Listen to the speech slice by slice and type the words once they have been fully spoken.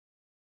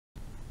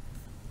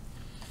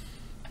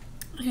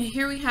Okay,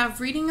 here we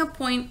have reading a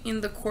point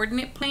in the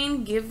coordinate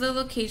plane, give the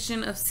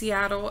location of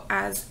Seattle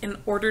as an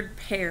ordered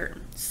pair.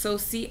 So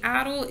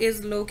Seattle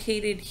is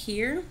located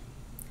here,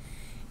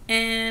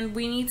 and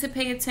we need to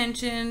pay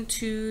attention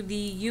to the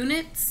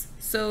units.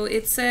 So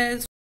it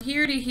says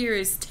here to here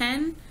is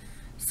 10.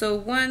 So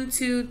 1,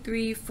 2,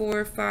 3,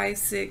 4, 5,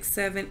 6,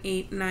 7,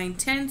 8, 9,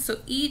 10. So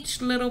each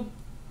little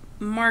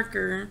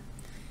marker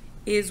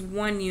is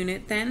 1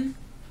 unit then.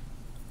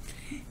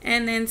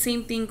 And then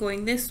same thing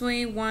going this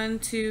way, 1,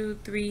 2,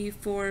 3,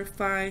 4,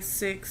 5,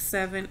 6,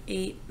 7,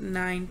 8,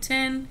 9,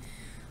 10.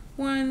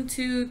 1,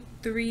 2,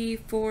 3,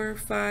 4,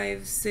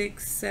 5,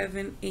 6,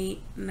 7,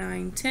 8,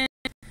 9, 10.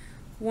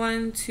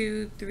 1,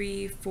 2,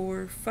 3,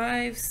 4,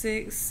 5,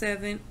 6,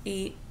 7,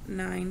 8,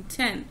 9,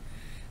 10.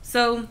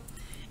 So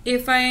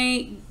if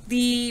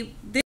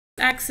this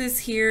axis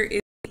here is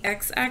the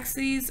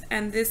x-axis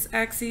and this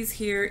axis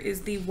here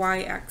is the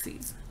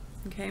y-axis,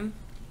 okay?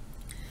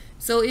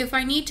 So if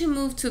I need to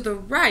move to the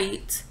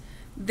right,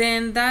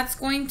 then that's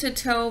going to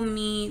tell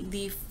me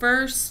the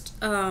first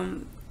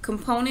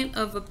component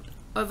of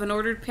an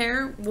ordered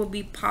pair will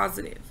be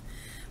positive.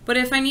 But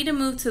if I need to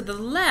move to the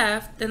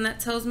left, then that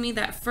tells me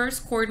that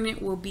first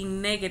coordinate will be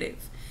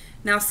negative.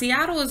 Now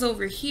Seattle is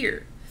over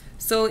here.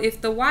 So if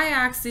the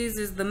y-axis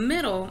is the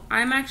middle,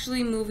 I'm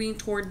actually moving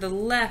toward the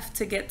left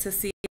to get to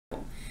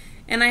Seattle.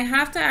 And I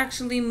have to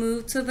actually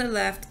move to the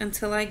left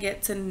until I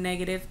get to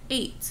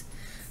 -8.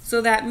 So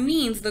that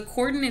means the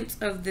coordinates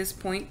of this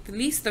point, at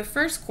least the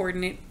first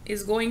coordinate,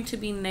 is going to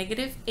be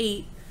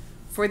 -8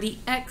 for the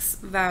x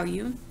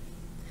value.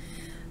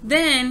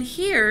 Then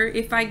here,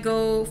 if I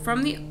go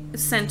from the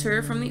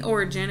center, from the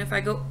origin, if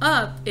I go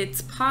up,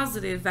 it's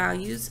positive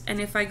values, and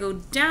if I go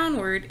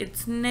downward,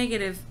 it's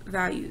negative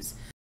values.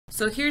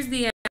 So here's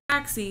the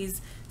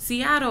x-axis.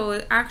 Seattle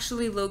is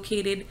actually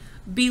located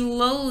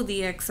below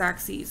the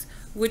x-axis,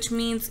 which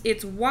means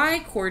its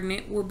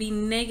y-coordinate will be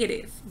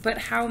negative.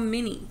 But how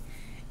many?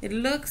 It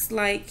looks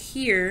like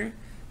here,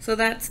 so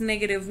that's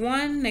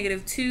 -1,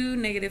 -2,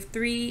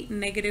 -3,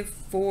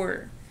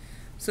 -4.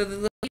 So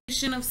the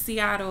location of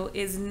Seattle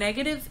is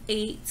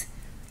 -8,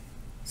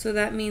 so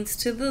that means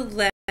to the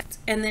left,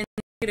 and then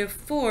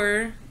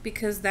 -4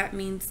 because that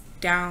means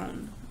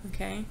down,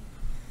 okay?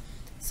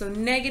 So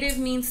negative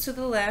means to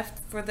the left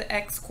for the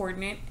x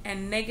coordinate,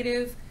 and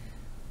negative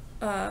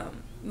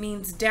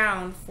means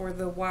down for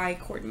the y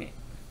coordinate.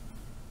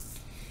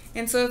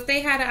 And so if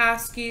they had to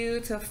ask you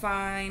to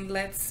find,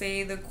 let's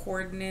say, the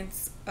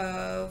coordinates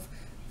of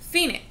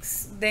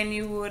Phoenix, then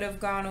you would have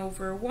gone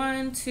over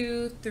 1,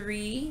 2,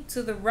 3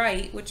 to the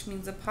right, which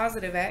means a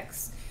positive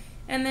x,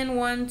 and then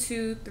 1,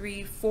 2,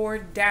 3, 4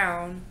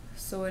 down,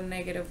 so a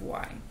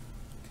 -y.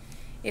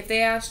 If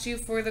they asked you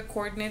for the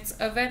coordinates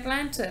of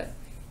Atlanta,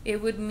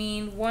 it would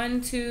mean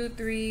 1, 2,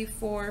 3,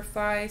 4,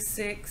 5,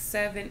 6,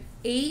 7,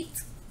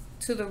 8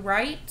 to the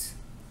right,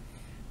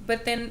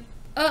 but then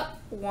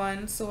up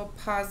 1, so a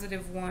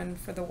 +1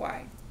 for the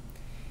y.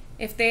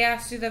 If they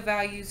asked you the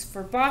values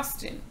for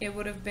Boston, it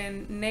would have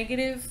been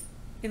negative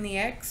in the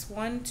x,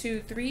 1,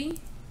 2,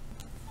 3,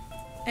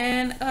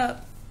 and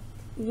up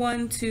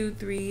 1, 2,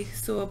 3,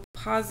 so a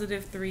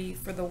 +3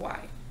 for the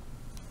y.